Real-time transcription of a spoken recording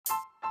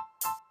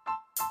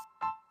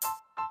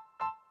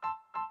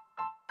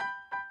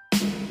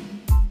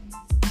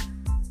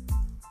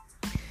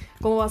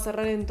¿Cómo va a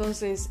cerrar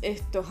entonces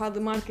esto? How the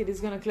market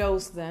is gonna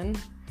close then?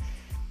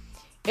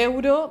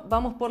 Euro,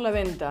 vamos por la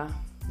venta.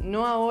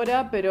 No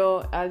ahora,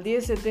 pero al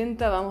 10.70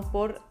 vamos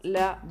por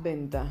la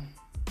venta.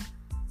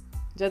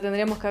 Ya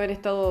tendríamos que haber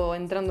estado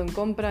entrando en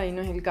compra y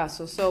no es el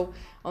caso. So,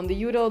 on the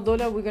euro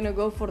dollar, we're going to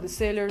go for the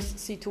seller's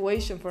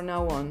situation from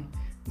now on.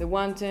 The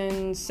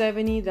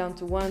 110.70 down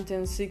to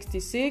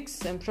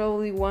 110.66 and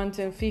probably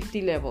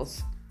 110.50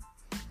 levels.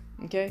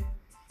 Okay?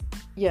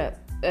 Yeah.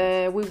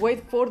 We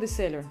wait for the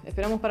seller.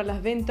 Esperamos para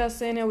las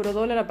ventas en euro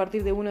dólar a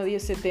partir de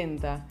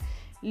 1.1070.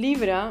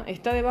 Libra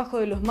está debajo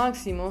de los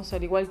máximos,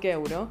 al igual que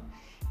euro.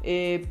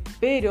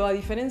 Pero a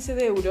diferencia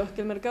de euro, es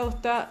que el mercado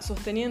está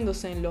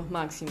sosteniéndose en los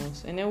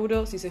máximos. En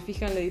euro, si se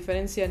fijan, la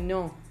diferencia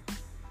no.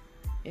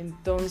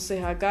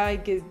 Entonces acá hay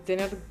que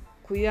tener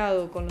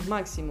cuidado con los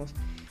máximos.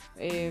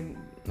 En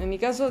mi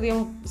caso,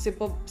 digamos, se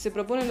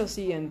propone lo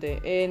siguiente.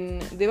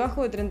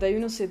 Debajo de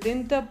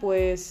 31.70,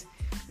 pues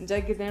ya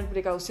hay que tener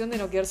precaución de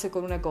no quedarse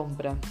con una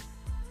compra.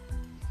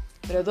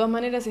 Pero de todas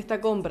maneras está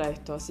compra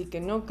esto, así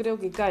que no creo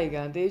que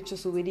caiga. De hecho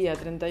subiría a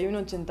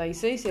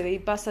 31.86 y de ahí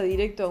pasa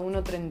directo a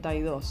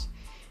 1.32.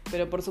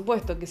 Pero por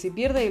supuesto que si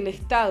pierde el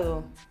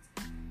estado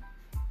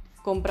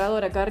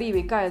comprador acá arriba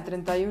y cae el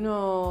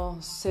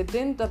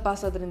 31.70,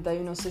 pasa a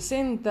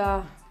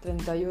 31.60,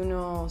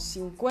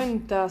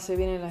 31.50, se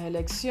vienen las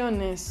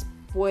elecciones,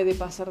 puede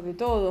pasar de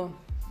todo.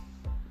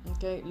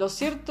 Okay. Lo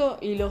cierto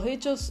y los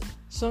hechos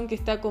son que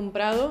está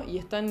comprado y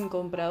están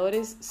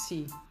compradores,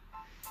 sí.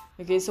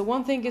 Okay, so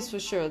one thing is for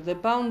sure, the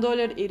pound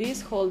dollar, it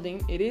is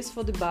holding, it is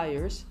for the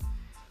buyers,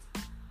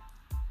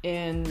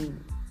 and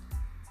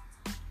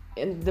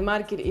the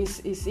market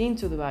is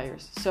into the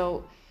buyers.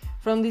 So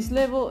from this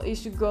level, it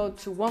should go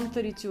to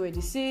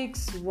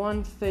 132.86,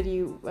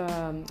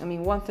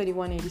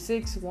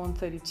 131.86,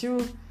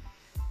 132,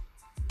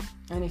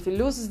 and if it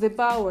loses the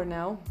power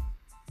now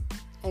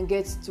and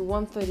gets to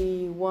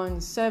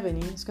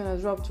 131.70, it's gonna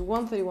drop to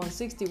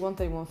 131.60,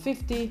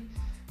 131.50.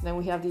 Then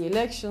we have the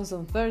elections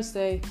on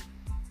Thursday.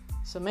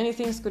 So many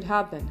things could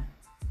happen.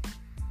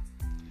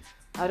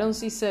 I don't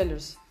see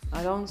sellers.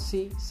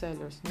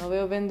 No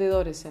veo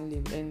vendedores en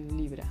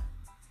Libra.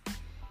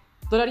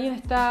 Dólar yen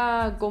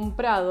está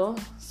comprado,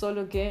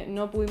 solo que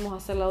no pudimos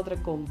hacer la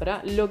otra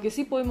compra. Lo que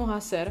sí podemos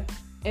hacer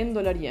en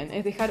dólar yen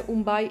es dejar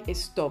un buy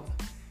stop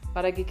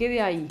para que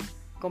quede ahí,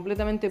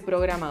 completamente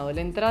programado,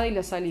 la entrada y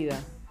la salida.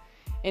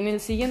 En el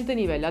siguiente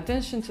nivel,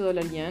 attention to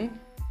dólar yen,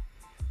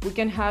 we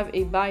can have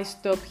a buy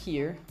stop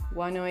here,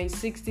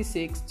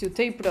 108.66, to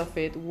take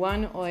profit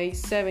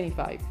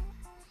 108.75.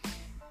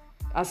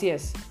 Así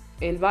es,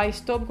 el buy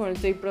stop con el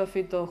take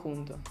profit todo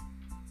junto.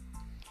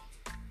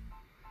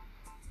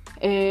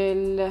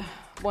 El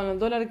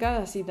dólar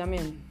CAD así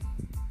también,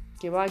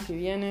 que va, que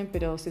viene,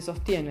 pero se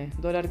sostiene.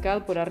 Dólar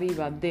CAD por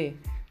arriba de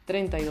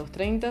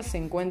 32.30 se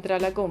encuentra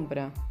la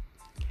compra.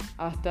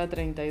 Hasta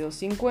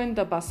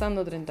 32.50,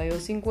 pasando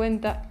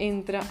 32.50,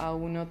 entra a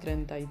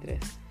 1.33.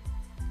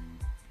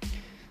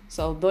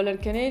 So dollar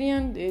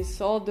Canadian is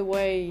all the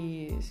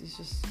way, it's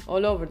just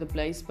all over the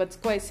place, but it's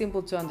quite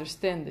simple to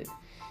understand it.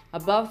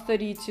 Above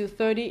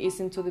 32.30 is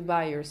into the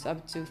buyers,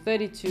 up to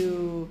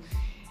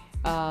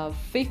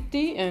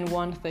 32.50 and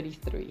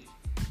 133.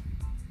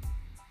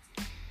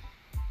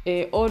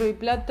 Oro y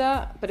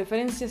plata,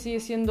 preferencia sigue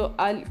siendo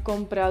al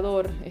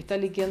comprador, está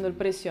liquidando el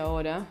precio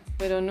ahora,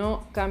 pero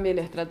no cambia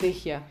la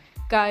estrategia,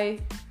 cae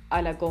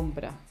a la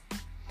compra.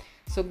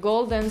 So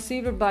gold and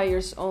silver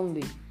buyers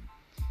only.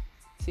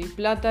 Sí,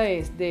 plata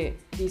es de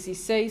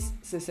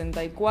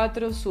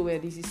 16.64, sube a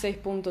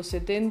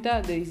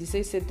 16.70, de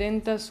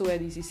 16.70 sube a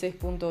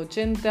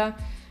 16.80,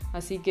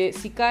 así que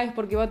si cae es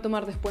porque va a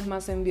tomar después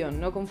más envión,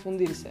 no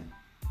confundirse.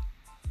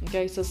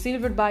 Okay, so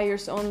silver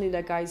buyers only,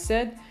 like I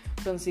said,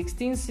 from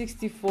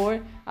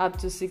 16.64 up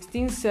to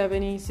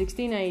 16.70,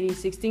 16.80,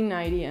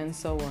 16.90 and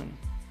so on.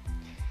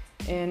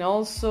 And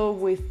also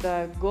with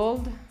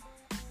gold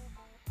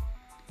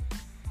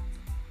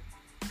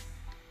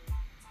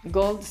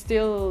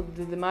still,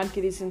 the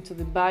market is into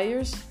the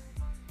buyers.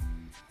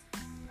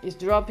 It's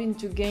dropping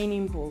to gain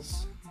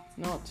impulse,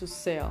 not to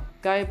sell.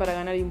 Cae para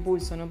ganar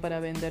impulso, no para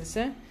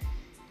venderse.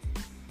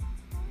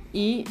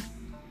 Y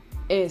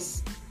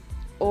es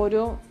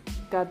oro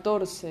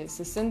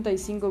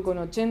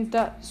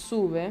 14.65,80,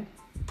 sube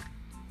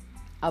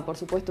a, por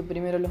supuesto,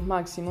 primero los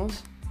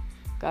máximos.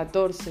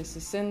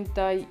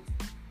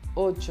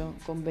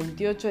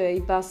 14.68,28 y de ahí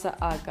pasa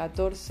a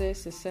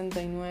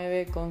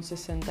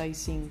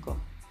 14.69,65.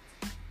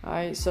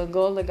 Alright, so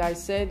gold, like I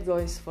said,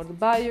 goes for the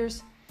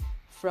buyers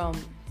from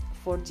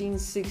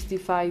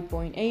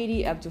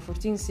 1465.80 up to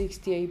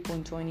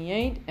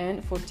 1468.28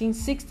 and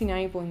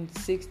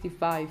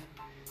 1469.65.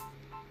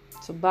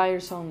 So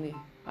buyers only.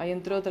 Ahí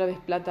entró otra vez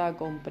plata a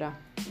compra.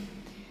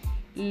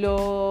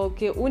 Lo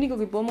único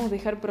que podemos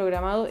dejar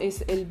programado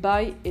es el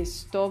buy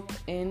stop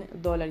en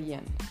dólar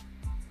yen.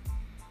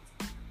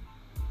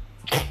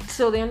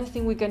 So the only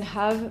thing we can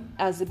have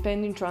as a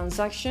pending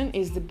transaction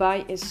is the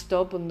buy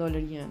stop on dollar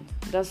yen.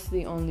 That's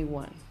the only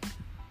one.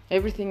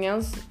 Everything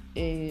else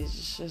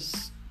is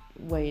just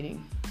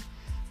waiting.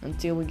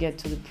 until we get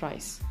to the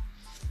price.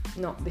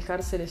 No,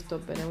 dejarse el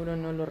stop en euro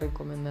no lo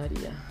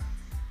recomendaría.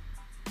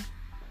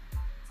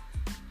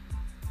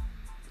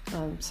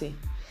 Sí.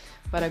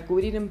 Para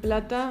cubrir en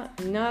plata,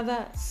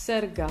 nada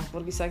cerca,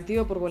 porque se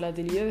activa por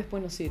volatilidad,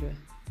 después no sirve.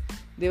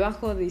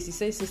 Debajo de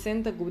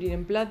 16.60 cubrir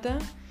en plata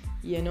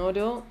y en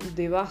oro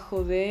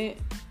debajo de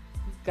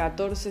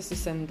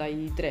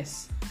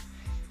 14.63.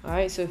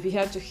 Alright, so if you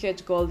have to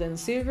hedge gold and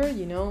silver,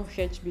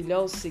 hedge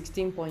below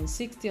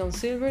 16.60 on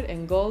silver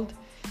and gold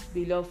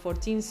below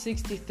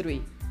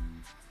 14.63.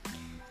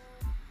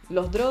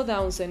 Los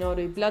drawdowns en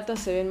oro y plata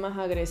se ven más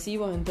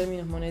agresivos en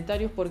términos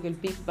monetarios porque el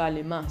PIB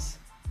vale más.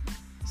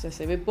 O sea,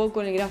 se ve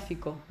poco en el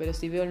gráfico, pero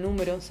si veo el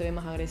número se ve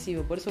más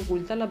agresivo. Por eso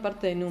ocultar la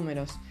parte de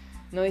números,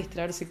 no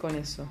distraerse con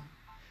eso.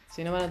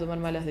 Si no van a tomar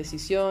malas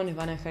decisiones,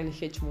 van a dejar el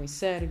hedge muy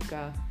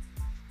cerca.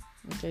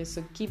 Okay,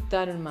 so keep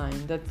that in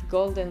mind, that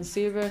gold and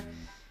silver,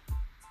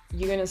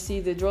 you're gonna see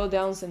the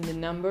drawdowns and the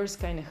numbers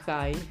kind of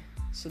high.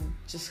 So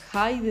just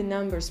hide the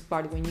numbers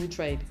part when you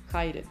trade.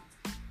 Hide it.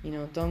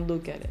 Don't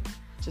look at it.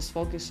 Just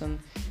focus on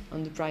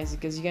the price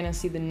because you're gonna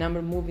see the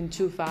number moving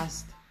too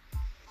fast.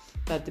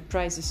 But the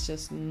price is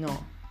just no.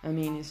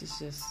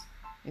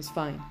 It's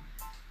fine.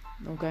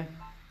 Okay?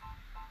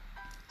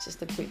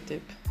 Just a quick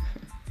tip.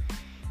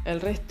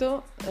 El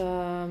resto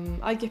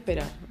hay que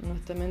esperar.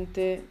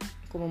 Honestamente,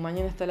 como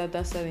mañana está la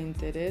tasa de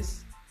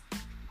interés.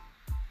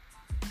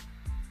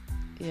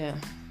 Yeah,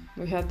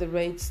 we have the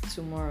rates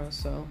tomorrow,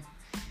 so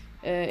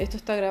esto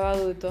está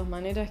grabado de todas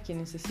maneras, quien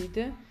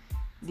necesite.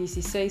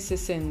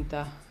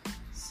 16.60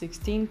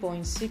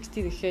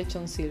 16.60 de hedge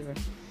on silver.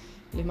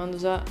 Les mando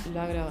ya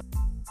la grabación.